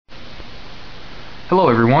Hello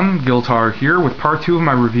everyone, Giltar here with part 2 of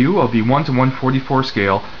my review of the 1 to 144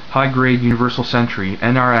 scale high-grade Universal Sentry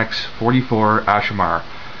NRX-044 Asshimar.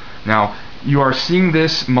 Now, you are seeing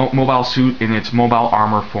this mobile suit in its mobile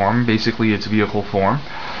armor form, basically its vehicle form.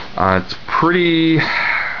 It's pretty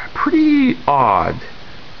odd,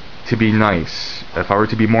 to be nice. If I were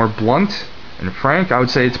to be more blunt and frank, I would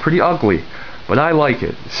say it's pretty ugly, but I like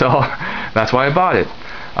it, so that's why I bought it.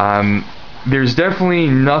 There's definitely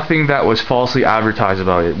nothing that was falsely advertised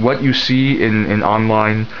about it. What you see in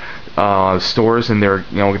online stores and their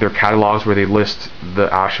catalogs where they list the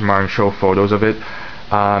Asshimar and show photos of it,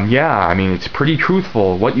 yeah, I mean, it's pretty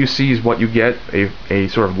truthful. What you see is what you get: a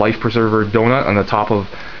sort of life preserver donut on the top of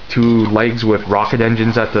two legs with rocket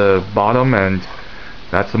engines at the bottom, and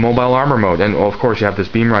that's the mobile armor mode. And of course, you have this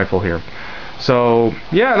beam rifle here. So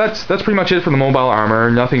yeah, that's pretty much it for the mobile armor.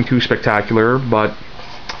 Nothing too spectacular, but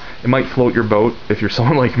it might float your boat if you're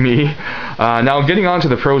someone like me. Now, getting on to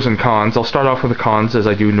the pros and cons, I'll start off with the cons as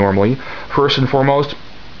I do normally. First and foremost,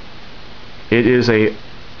 it is a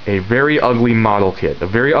very ugly model kit, a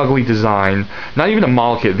very ugly design. Not even a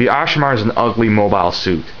model kit. The Asshimar is an ugly mobile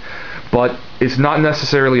suit, but it's not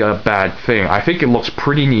necessarily a bad thing. I think it looks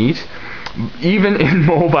pretty neat, even in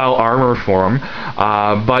mobile armor form,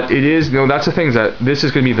 but it is, that's the thing, is that this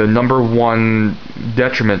is going to be the #1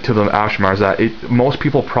 detriment to the Asshimar, is that most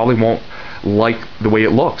people probably won't like the way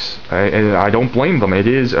it looks, and I don't blame them. It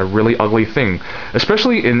is a really ugly thing,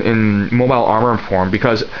 especially in mobile armor form,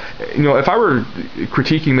 because if I were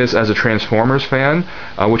critiquing this as a Transformers fan,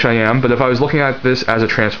 which I am, but if I was looking at this as a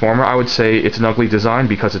Transformer, I would say it's an ugly design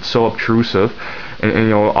because it's so obtrusive,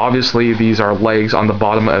 and obviously these are legs on the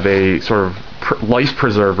bottom of a sort of life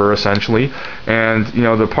preserver, essentially, and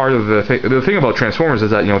the thing about Transformers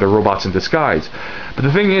is that they're robots in disguise. But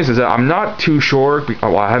the thing is that I'm not too sure.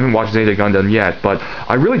 Well, I haven't watched Zeta Gundam yet, but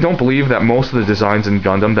I really don't believe that most of the designs in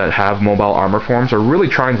Gundam that have mobile armor forms are really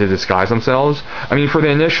trying to disguise themselves. I mean, for the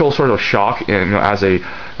initial sort of shock, as a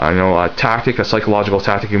tactic, a psychological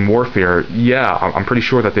tactic in warfare, yeah, I'm pretty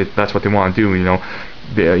sure that that's what they want to do.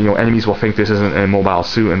 Enemies will think this isn't a mobile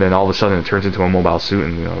suit, and then all of a sudden it turns into a mobile suit,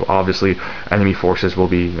 and obviously enemy forces will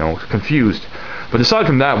be confused. But aside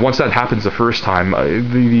from that, once that happens the first time,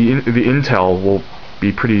 the intel will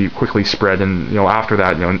be pretty quickly spread, and after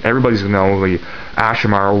that, everybody's going to know the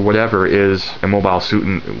Asshimar or whatever is a mobile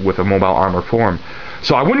suit with a mobile armor form.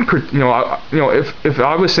 So I wouldn't, if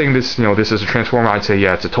I was saying this, this is a Transformer, I'd say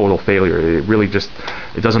yeah, it's a total failure. It really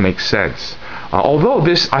it doesn't make sense. Although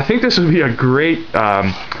I think this would be a great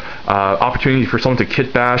opportunity for someone to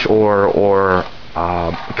kit bash or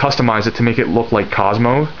customize it to make it look like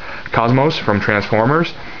Cosmos from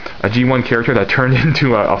Transformers, a G1 character that turned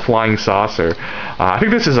into a flying saucer. I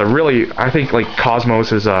think this is like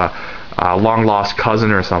Cosmos is a long lost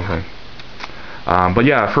cousin or something. But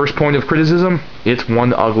yeah, first point of criticism, it's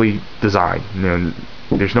one ugly design.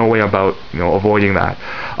 There's no way about avoiding that.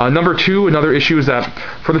 Number two, another issue is that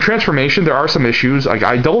for the transformation, there are some issues. Like,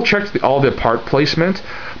 I double checked all the part placement,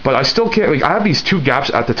 but I still can't. I have these two gaps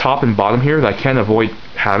at the top and bottom here that I can't avoid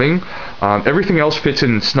having. Everything else fits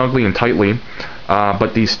in snugly and tightly,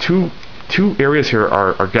 but these two areas here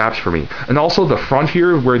are gaps for me. And also the front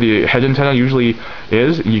here, where the head antenna usually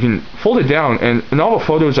is, you can fold it down, and in all the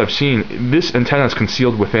photos I've seen, this antenna is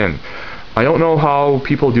concealed within. I don't know how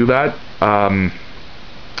people do that.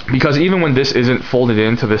 Because even when this isn't folded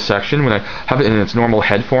into this section, when I have it in its normal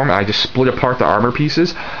head form, I just split apart the armor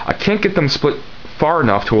pieces, I can't get them split far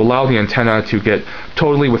enough to allow the antenna to get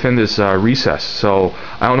totally within this recess. So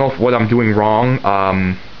I don't know what I'm doing wrong.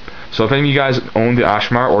 So if any of you guys own the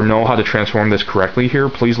Asshimar or know how to transform this correctly here,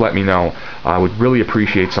 please let me know. I would really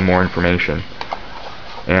appreciate some more information.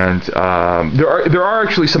 And there are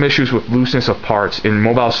actually some issues with looseness of parts in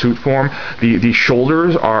mobile suit form. The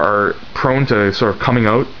shoulders are prone to sort of coming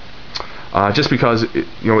out, just because it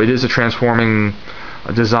is a transforming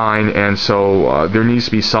design, and so there needs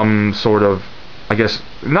to be some sort of, I guess,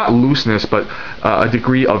 not looseness, but a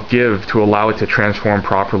degree of give to allow it to transform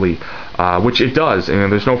properly, which it does,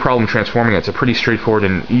 and there's no problem transforming it. It's a pretty straightforward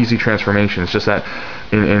and easy transformation. It's just that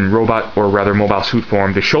in robot, or rather mobile suit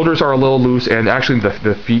form, the shoulders are a little loose, and actually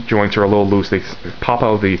the feet joints are a little loose. They pop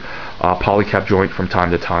out of the polycap joint from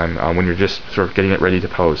time to time when you're just sort of getting it ready to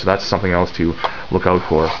pose. So that's something else to look out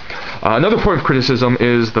for. Another point of criticism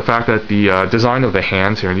is the fact that the design of the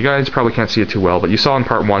hands here, and you guys probably can't see it too well, but you saw in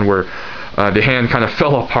part 1 where the hand kind of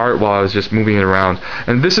fell apart while I was just moving it around.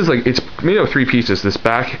 And this is it's made of 3 pieces. This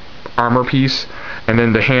back armor piece, and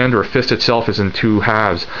then the hand or fist itself is in 2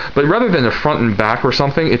 halves. But rather than a front and back or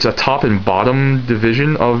something, it's a top and bottom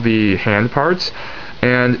division of the hand parts.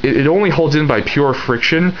 and it only holds in by pure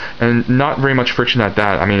friction, and not very much friction at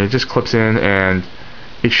that. I mean, it just clips in, and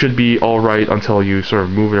it should be alright until you sort of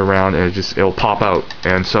move it around, and it'll pop out.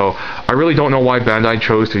 And so I really don't know why Bandai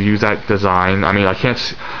chose to use that design. I mean, I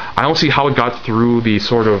don't see how it got through the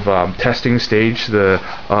sort of testing stage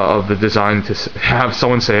of the design to have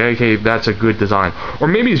someone say, hey, that's a good design. Or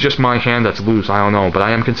maybe it's just my hand that's loose, I don't know, but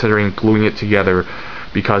I am considering gluing it together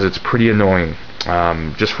because it's pretty annoying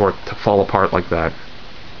just for it to fall apart like that.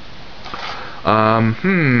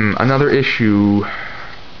 Another issue.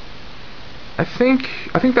 I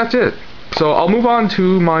think that's it. So I'll move on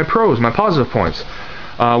to my pros, my positive points.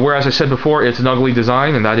 Whereas I said before, it's an ugly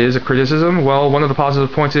design, and that is a criticism. Well, one of the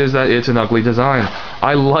positive points is that it's an ugly design.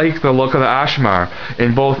 I like the look of the Asshimar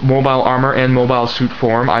in both mobile armor and mobile suit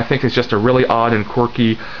form. I think it's just a really odd and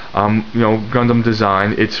quirky, Gundam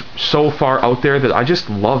design. It's so far out there that I just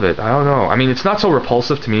love it. I don't know. I mean, it's not so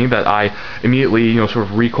repulsive to me that I immediately, sort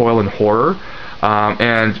of recoil in horror.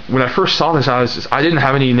 And when I first saw this, I didn't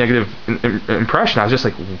have any negative impression. I was just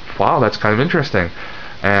like, wow, that's kind of interesting.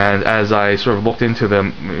 And as I sort of looked into the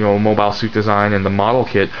mobile suit design and the model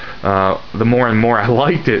kit, the more and more I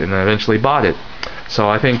liked it, and I eventually bought it. So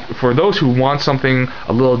I think for those who want something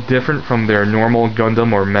a little different from their normal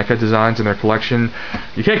Gundam or mecha designs in their collection,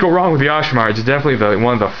 you can't go wrong with the Asshimar. It's definitely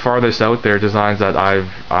one of the farthest out there designs that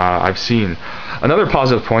I've seen. Another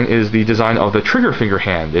positive point is the design of the trigger finger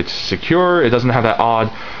hand. It's secure. It doesn't have that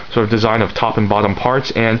odd sort of design of top and bottom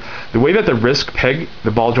parts, and the way that the wrist peg,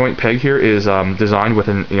 the ball joint peg here, is designed with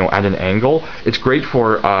at an angle. It's great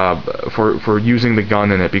for using the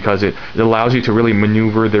gun in it, because it allows you to really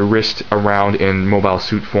maneuver the wrist around in mobile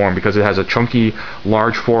suit form, because it has a chunky,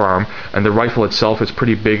 large forearm, and the rifle itself is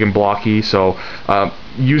pretty big and blocky. So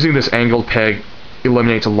using this angled peg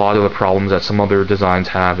eliminates a lot of the problems that some other designs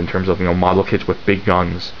have in terms of model kits with big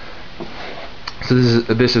guns. So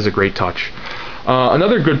this is a great touch.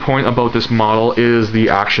 Another good point about this model is the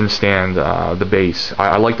action stand, the base.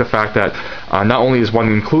 I like the fact that not only is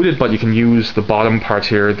one included, but you can use the bottom parts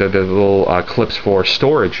here, the little clips for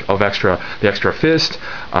storage of the extra fist,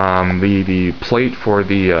 the plate for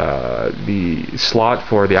the slot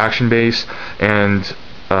for the action base, and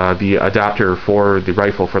the adapter for the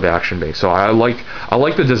rifle for the action base. So I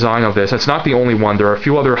like the design of this. It's not the only one. There are a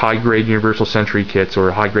few other high-grade Universal Century kits or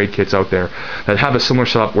high-grade kits out there that have a similar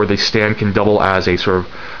setup where the stand can double as a sort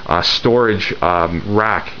of storage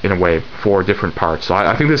rack in a way for different parts. So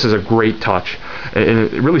I think this is a great touch, and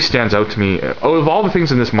it really stands out to me. Of all the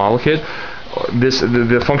things in this model kit,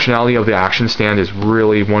 the functionality of the action stand is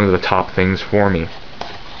really one of the top things for me.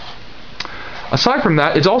 Aside from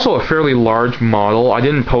that, it's also a fairly large model. I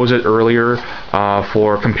didn't pose it earlier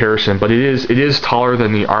for comparison, but it is taller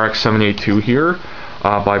than the RX-782 here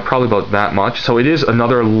by probably about that much. So it is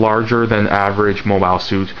another larger than average mobile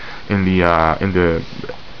suit in the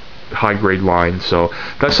high grade line. So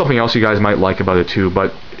that's something else you guys might like about it too.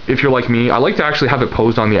 But if you're like me, I like to actually have it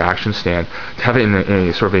posed on the action stand, to have it in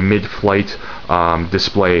a sort of a mid-flight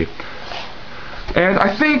display. And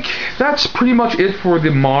I think that's pretty much it for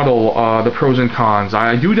the model, the pros and cons.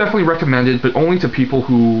 I do definitely recommend it, but only to people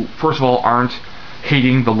who, first of all, aren't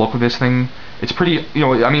hating the look of this thing. It's pretty,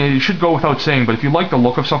 I mean, it should go without saying, but if you like the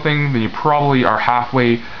look of something, then you probably are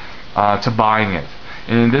halfway to buying it.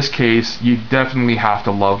 And in this case, you definitely have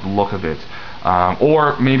to love the look of it.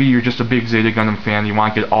 Or maybe you're just a big Zeta Gundam fan, you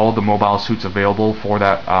want to get all of the mobile suits available for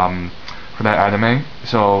that anime.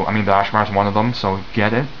 So, I mean, the Asshimar is one of them, so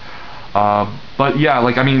get it. But yeah,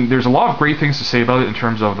 I mean, there's a lot of great things to say about it in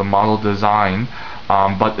terms of the model design,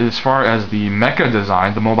 but as far as the mecha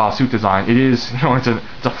design, the mobile suit design, it is, it's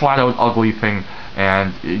a flat out ugly thing,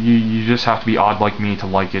 and you just have to be odd like me to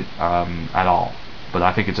like it at all. But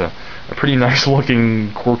I think it's a pretty nice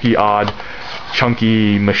looking, quirky, odd,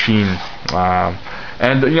 chunky machine.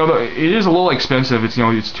 And it is a little expensive.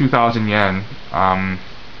 It's 2,000 yen,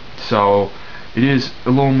 so it is a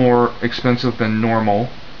little more expensive than normal.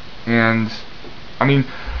 And I mean,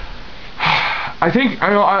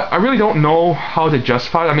 I really don't know how to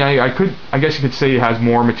justify it. I mean, I guess you could say it has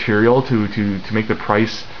more material to make the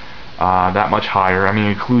price that much higher. I mean,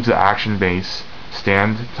 it includes the action base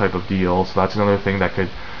stand type of deal, so that's another thing that could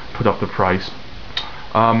put up the price.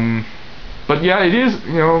 But yeah, it is,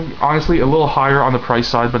 honestly a little higher on the price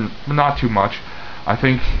side, but not too much. I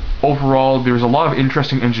think overall there's a lot of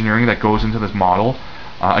interesting engineering that goes into this model.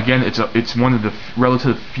 Again, it's one of the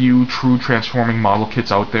relative few true transforming model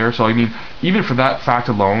kits out there. So I mean, even for that fact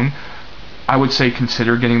alone, I would say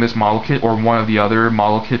consider getting this model kit or one of the other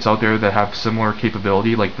model kits out there that have similar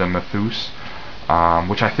capability, like the Mathus,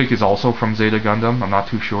 which I think is also from Zeta Gundam. I'm not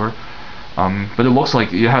too sure. but it looks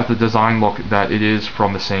like it has the design look that it is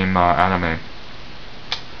from the same anime.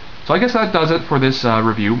 So I guess that does it for this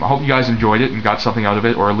review. I hope you guys enjoyed it and got something out of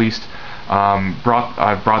it, or at least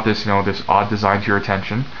brought this this odd design to your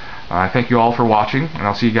attention. I thank you all for watching, and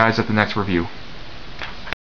I'll see you guys at the next review.